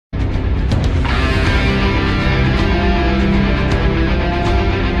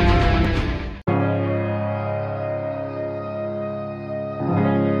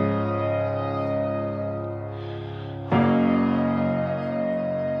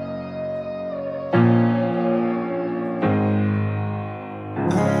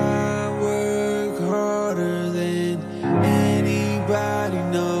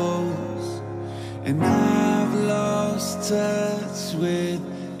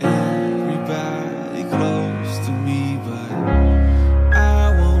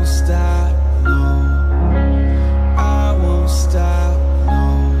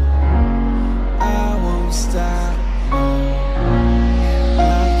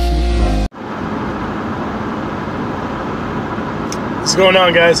What's going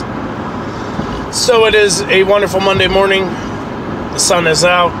on, guys? So it is a wonderful Monday morning. The sun is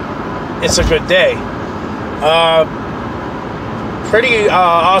out. It's a good day. Pretty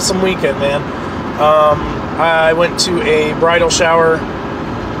awesome weekend, man. I went to a bridal shower,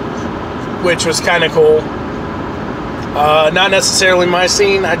 which was kind of cool. Not necessarily my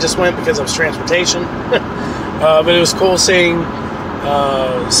scene. I just went because it was transportation. But it was cool seeing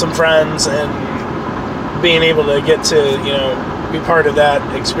some friends and being able to get to, you know, be part of that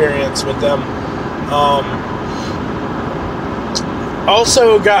experience with them.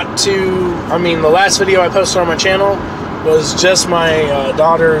 Also got to, the last video I posted on my channel was just my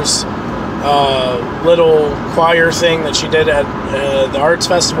daughter's little choir thing that she did at the arts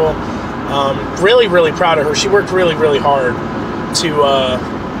festival. Really, really proud of her. She worked really, really hard to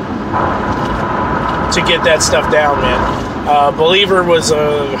get that stuff down, man. Believer was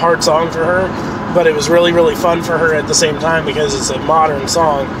a hard song for her, but it was really, really fun for her at the same time because it's a modern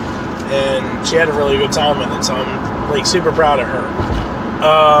song, and she had a really good time with it, so I'm like super proud of her.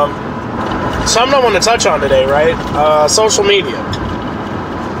 Something I want to touch on today, right? Social media.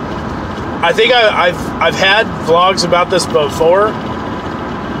 I think I've had vlogs about this before,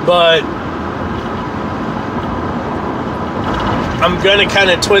 but I'm going to kind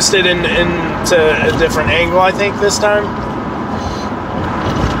of twist it into a different angle, I think, this time.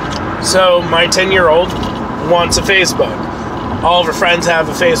 So, my 10-year-old wants a Facebook. All of her friends have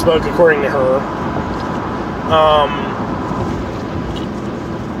a Facebook, according to her.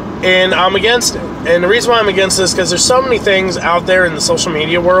 And I'm against it. And the reason why I'm against this is because there's so many things out there in the social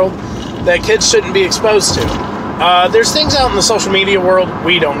media world that kids shouldn't be exposed to. There's things out in the social media world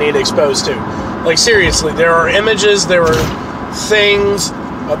we don't need exposed to. Like, seriously, there are images, there are things,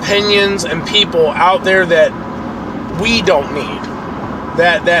 opinions, and people out there that we don't need.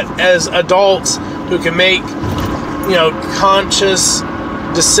 That as adults who can make, you know, conscious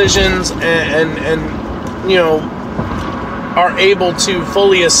decisions and you know, are able to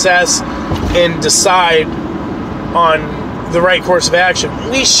fully assess and decide on the right course of action,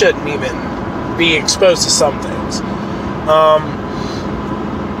 we shouldn't even be exposed to some things.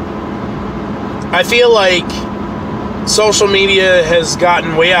 I feel like social media has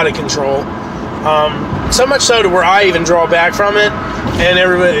gotten way out of control. So much so to where I even draw back from it. And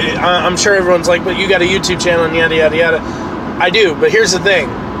everybody, I'm sure everyone's like, but you got a YouTube channel and yada, yada, yada. I do, but here's the thing.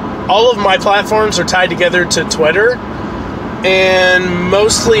 All of my platforms are tied together to Twitter. And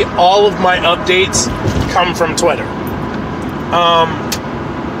mostly all of my updates come from Twitter.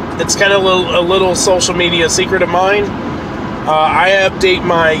 It's kind of a little social media secret of mine. I update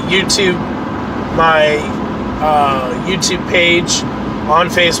my YouTube page on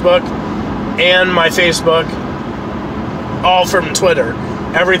Facebook and my Facebook all from Twitter.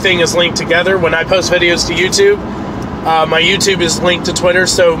 Everything is linked together. When I post videos to YouTube, my YouTube is linked to Twitter,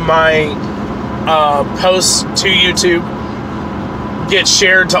 so my posts to YouTube get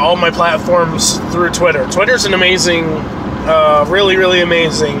shared to all my platforms through Twitter. Twitter's an amazing, really, really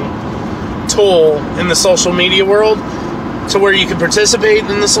amazing tool in the social media world, to where you can participate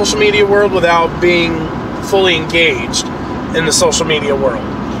in the social media world without being fully engaged in the social media world.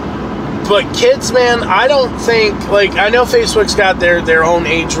 But kids, man, I don't think, like, I know Facebook's got their own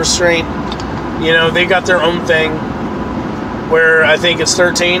age restraint. You know, they got their own thing where I think it's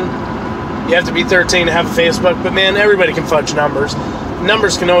 13. You have to be 13 to have a Facebook. But, man, everybody can fudge numbers.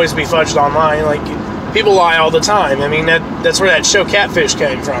 Numbers can always be fudged online. Like, people lie all the time. I mean, that's where that show Catfish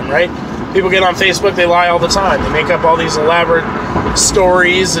came from, right? People get on Facebook, they lie all the time. They make up all these elaborate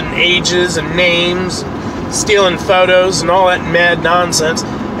stories and ages and names, stealing photos and all that mad nonsense.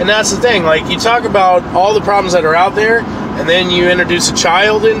 And that's the thing, like, you talk about all the problems that are out there, and then you introduce a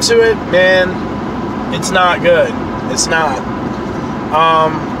child into it, man, it's not good. It's not.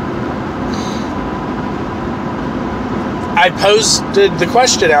 I posted the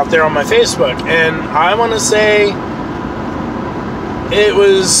question out there on my Facebook, and I want to say it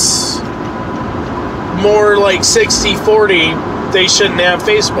was more like 60-40, they shouldn't have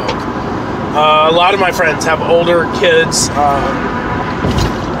Facebook. A lot of my friends have older kids,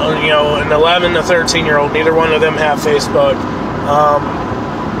 you know, an 11 to 13-year-old, neither one of them have Facebook.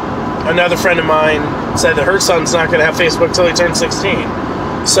 Another friend of mine said that her son's not going to have Facebook till he turns 16.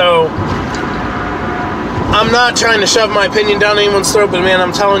 So, I'm not trying to shove my opinion down anyone's throat, but man,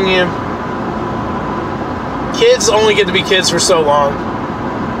 I'm telling you, kids only get to be kids for so long.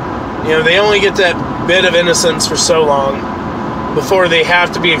 You know, they only get that bit of innocence for so long before they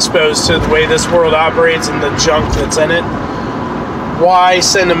have to be exposed to the way this world operates and the junk that's in it. Why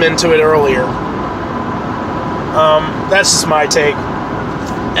send them into it earlier? That's just my take.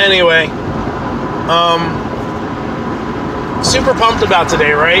 Anyway, super pumped about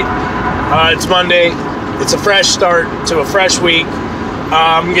today, right? It's Monday. It's a fresh start to a fresh week.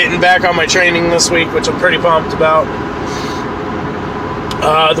 I'm getting back on my training this week, which I'm pretty pumped about.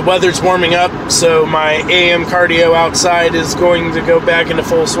 The weather's warming up, so my AM cardio outside is going to go back into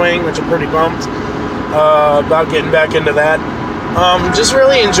full swing, which I'm pretty pumped about getting back into that. Just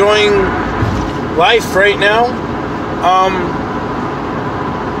really enjoying life right now.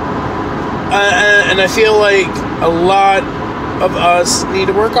 And I feel like a lot of us need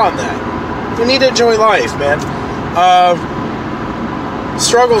to work on that. We need to enjoy life, man.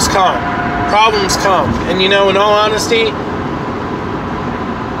 Struggles come, problems come, and in all honesty,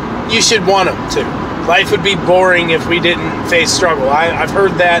 you should want them to. Life would be boring if we didn't face struggle. I've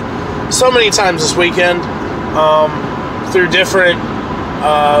heard that so many times this weekend through different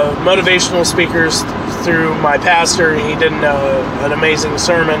motivational speakers, through my pastor. He did an amazing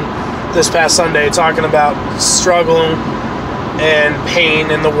sermon this past Sunday talking about struggle and pain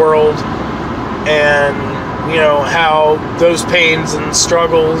in the world, and how those pains and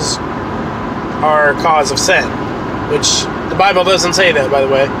struggles are a cause of sin, which the Bible doesn't say that, by the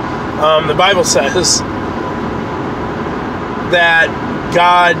way. The Bible says that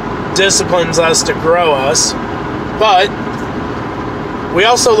God disciplines us to grow us, but we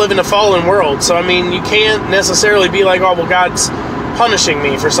also live in a fallen world. So, you can't necessarily be like, oh, well, God's punishing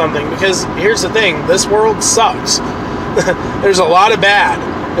me for something, because here's the thing, this world sucks. There's a lot of bad.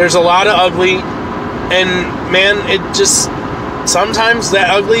 There's a lot of ugly, and man, it just, sometimes that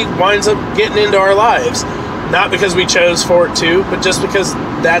ugly winds up getting into our lives. Not because we chose for it to, but just because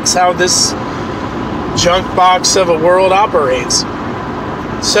that's how this junk box of a world operates.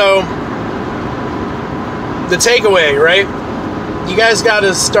 So, the takeaway, right? You guys got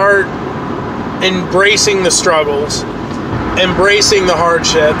to start embracing the struggles, embracing the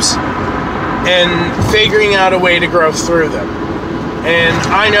hardships, and figuring out a way to grow through them. And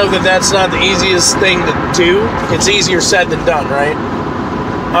I know that that's not the easiest thing to do. It's easier said than done, right?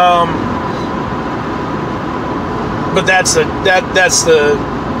 But that's the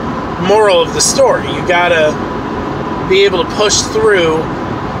moral of the story. You gotta be able to push through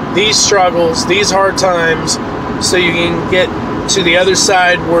these struggles, these hard times, so you can get to the other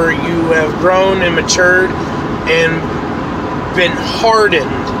side where you have grown and matured and been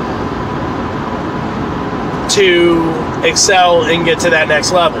hardened to excel and get to that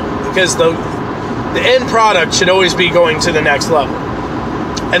next level. Because the end product should always be going to the next level,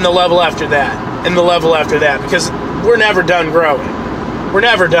 and the level after that, and the level after that, because we're never done growing. We're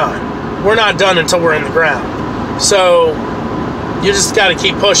never done. We're not done until we're in the ground. So you just got to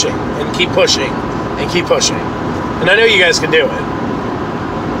keep pushing and keep pushing and keep pushing. And I know you guys can do it.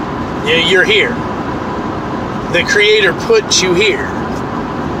 You're here. The Creator put you here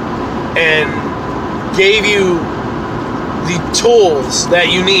and gave you the tools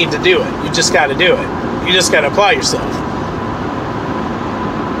that you need to do it. You just got to do it. You just got to apply yourself.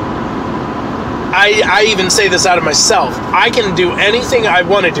 I even say this out of myself. I can do anything I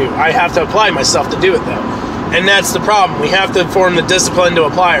want to do. I have to apply myself to do it, though. And that's the problem. We have to form the discipline to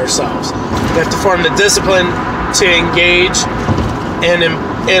apply ourselves. We have to form the discipline to engage and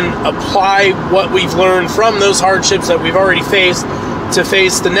apply what we've learned from those hardships that we've already faced to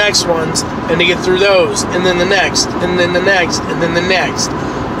face the next ones, and to get through those, and then the next, and then the next, and then the next.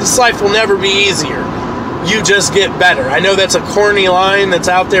 This life will never be easier. You just get better. I know that's a corny line that's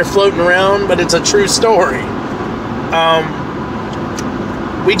out there floating around, but it's a true story.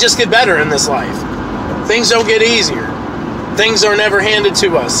 We just get better in this life. Things don't get easier. Things are never handed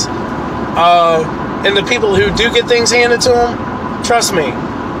to us. And the people who do get things handed to them, trust me,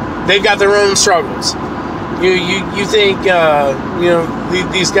 they've got their own struggles. You think,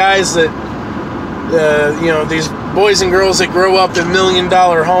 these guys that, these boys and girls that grow up in $1 million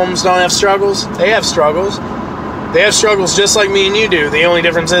homes don't have struggles? They have struggles. They have struggles just like me and you do. The only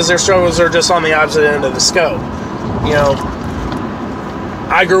difference is their struggles are just on the opposite end of the scope.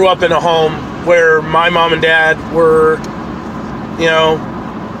 I grew up in a home where my mom and dad were,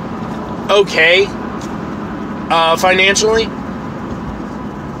 okay, financially,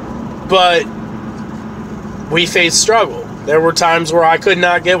 but we faced struggle. There were times where I could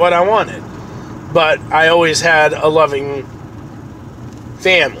not get what I wanted, but I always had a loving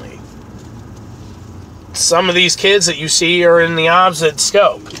family. Some of these kids that you see are in the opposite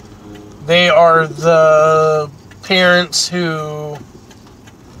scope. They are the parents who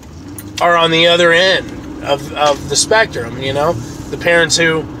are on the other end of the spectrum, the parents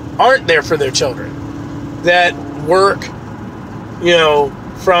who aren't there for their children, that work,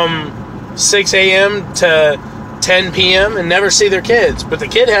 from 6 a.m. to 10 p.m. and never see their kids, but the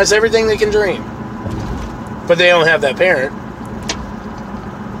kid has everything they can dream, but they don't have that parent.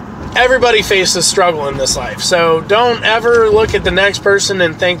 everybody faces struggle in this life. So don't ever look at the next person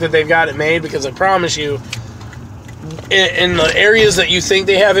and think that they've got it made, because I promise you, in the areas that you think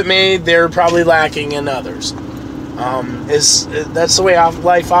they have it made, they're probably lacking in others. That's the way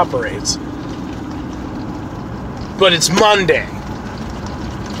life operates. But it's Monday,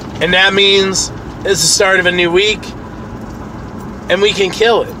 and that means it's the start of a new week, and we can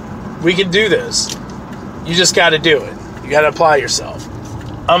kill it. We can do this. You just got to do it. You got to apply yourself.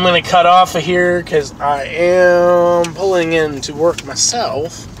 I'm going to cut off of here because I am pulling in to work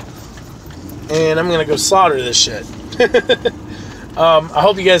myself, and I'm going to go slaughter this shit. I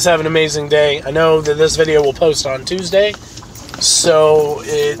hope you guys have an amazing day. I know that this video will post on Tuesday, so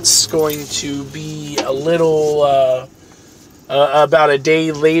it's going to be a little about a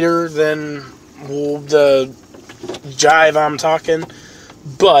day later than the jive I'm talking,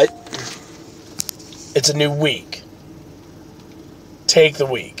 but it's a new week. Take the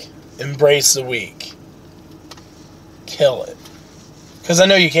week. Embrace the week. Kill it. Because I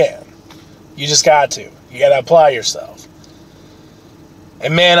know you can. You just got to. You got to apply yourself.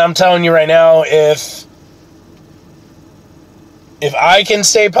 And man, I'm telling you right now, if I can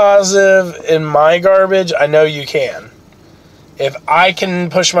stay positive in my garbage, I know you can. If I can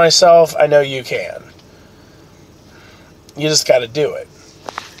push myself, I know you can. You just got to do it.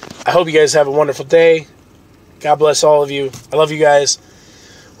 I hope you guys have a wonderful day. God bless all of you. I love you guys.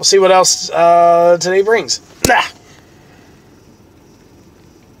 We'll see what else today brings. Nah.